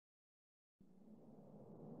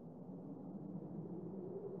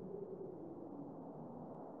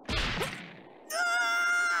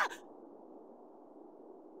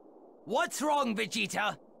What's wrong,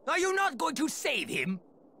 Vegeta? Are you not going to save him?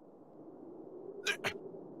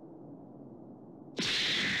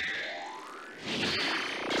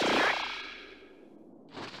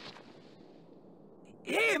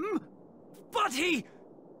 Him? But he...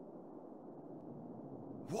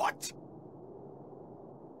 What?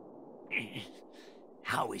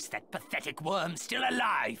 How is that pathetic worm still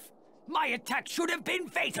alive? My attack should have been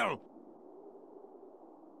fatal!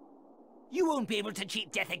 You won't be able to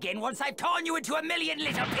cheat death again once I've torn you into a million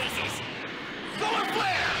little pieces! Solar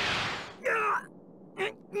flare!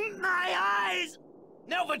 My eyes!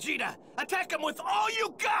 Now, Vegeta, attack him with all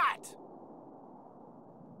you got!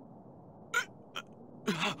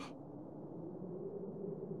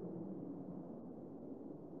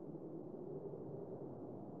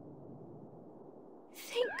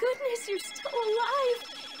 Thank goodness you're still alive!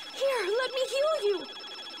 Here, let me heal you!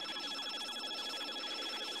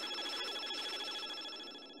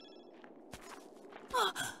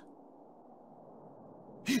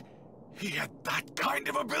 He had that kind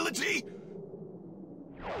of ability?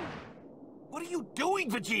 What are you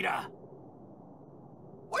doing, Vegeta?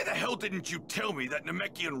 Why the hell didn't you tell me that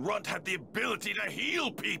Namekian Runt had the ability to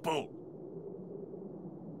heal people?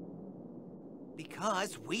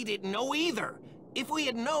 Because we didn't know either. If we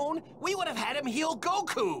had known, we would have had him heal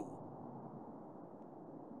Goku.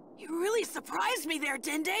 You really surprised me there,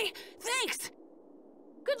 Dende. Thanks!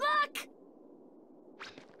 Good luck!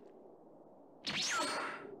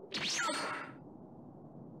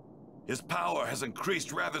 His power has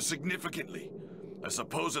increased rather significantly. I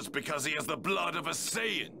suppose it's because he has the blood of a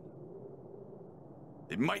Saiyan.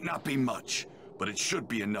 It might not be much, but it should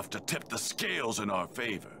be enough to tip the scales in our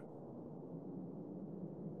favor.